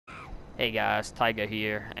Hey guys, Tiger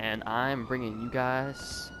here, and I'm bringing you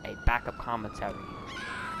guys a backup commentary.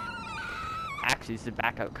 Actually, it's the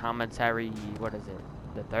backup commentary, what is it?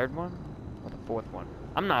 The third one? Or the fourth one?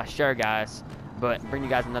 I'm not sure, guys, but bring you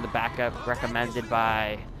guys another backup recommended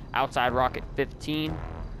by Outside Rocket 15. I'm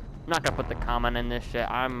not gonna put the comment in this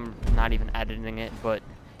shit, I'm not even editing it, but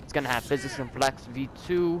it's gonna have Physics and Flex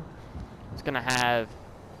V2. It's gonna have,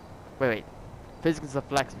 wait. Physics and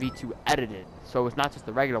Flex V2 edited, so it's not just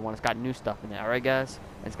the regular one, it's got new stuff in it, alright guys?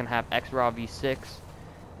 And it's gonna have Xraw V6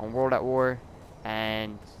 on World at War,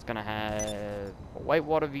 and it's gonna have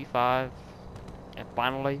WhiteWater V5, and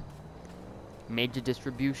finally, Major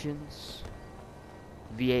Distributions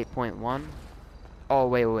V8.1. Oh,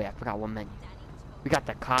 wait, I forgot one menu. We got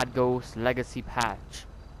the COD Ghost Legacy Patch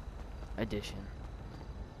Edition.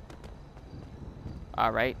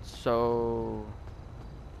 Alright, so...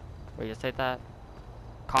 wait, you say that?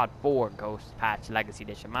 COD 4 Ghost Patch Legacy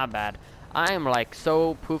Edition. My bad. I am like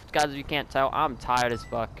so poofed, guys. If you can't tell, I'm tired as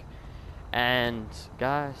fuck. And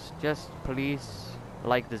guys, just please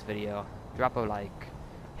like this video. Drop a like.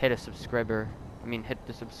 Hit a subscriber. Hit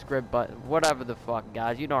the subscribe button. Whatever the fuck,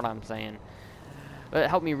 guys. You know what I'm saying. But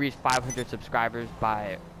help me reach 500 subscribers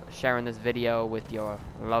by sharing this video with your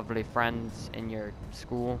lovely friends in your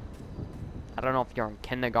school. I don't know if you're in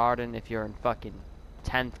kindergarten, if you're in fucking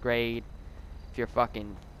 10th grade. If you're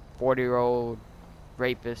fucking 40-year-old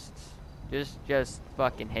rapists, just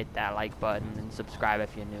fucking hit that like button and subscribe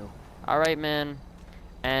if you're new. Alright, man.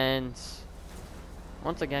 And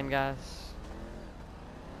once again, guys,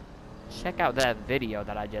 check out that video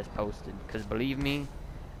that I just posted, because believe me,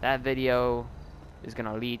 that video is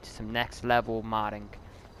gonna lead to some next level modding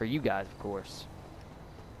for you guys, of course.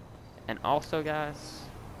 And also, guys,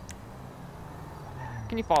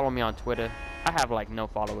 can you follow me on Twitter? I have like no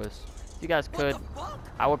followers. If you guys could,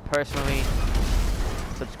 I would personally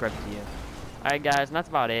subscribe to you. Alright guys, and that's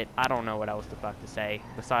about it. I don't know what else the fuck to say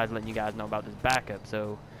besides letting you guys know about this backup.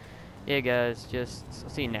 So yeah guys, I'll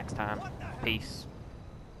see you next time. Peace.